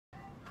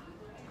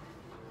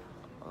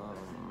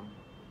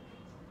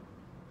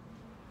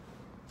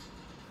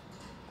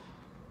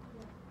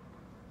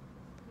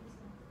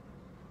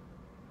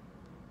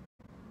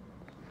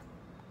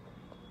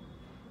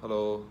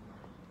Hello.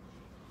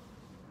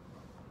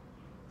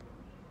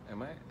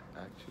 Am I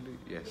actually?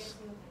 Yes.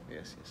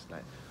 Yes, yes.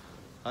 Nice.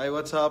 Hi,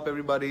 what's up,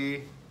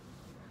 everybody?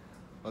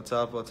 What's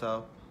up? What's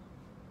up?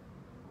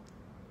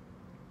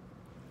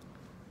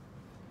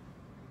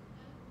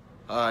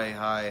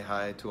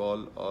 Hi to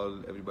all,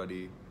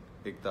 everybody.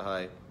 Ekta,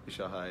 hi.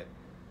 Isha, hi.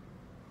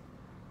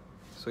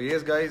 So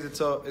yes, guys,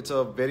 it's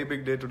a very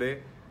big day today.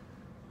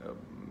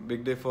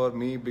 Big day for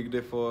me, big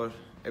day for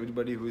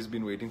everybody who has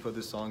been waiting for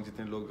this song.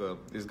 जितने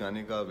लोग इस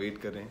गाने का wait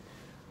कर रहे हैं.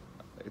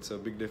 It's a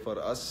big day for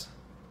us,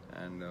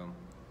 and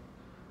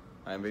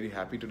I am very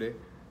happy today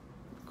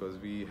because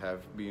we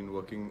have been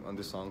working on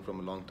this song from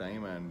a long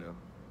time, and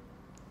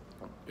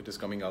it is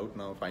coming out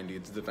now. Finally,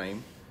 it's the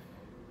time.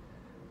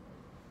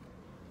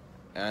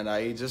 And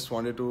I just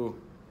wanted to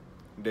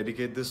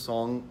dedicate this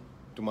song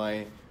to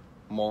my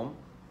mom.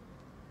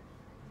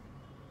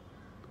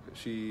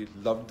 She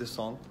loved this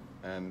song,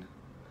 and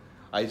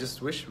I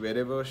just wish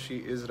wherever she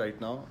is right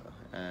now,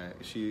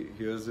 she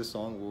hears this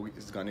song, वो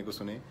इस गाने को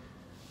सुने.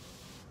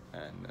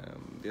 And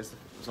yes,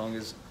 the song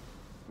is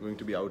going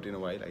to be out in a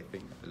while, I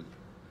think.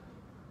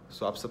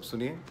 So आप सब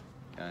सुनिए,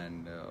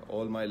 and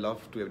all my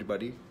love to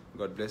everybody.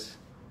 God bless.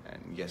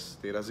 And yes,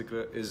 Tera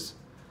Zikr is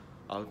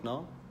out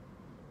now.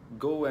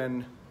 Go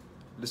and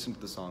listen to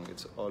the song.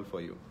 It's all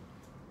for you.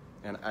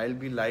 And I'll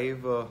be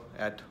live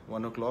at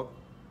 1 o'clock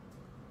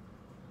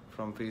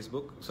from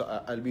Facebook. So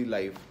I'll be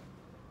live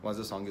once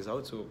the song is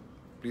out. So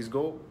please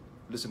go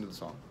listen to the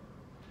song.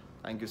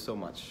 Thank you so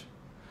much.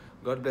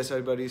 God bless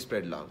everybody.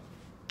 Spread love.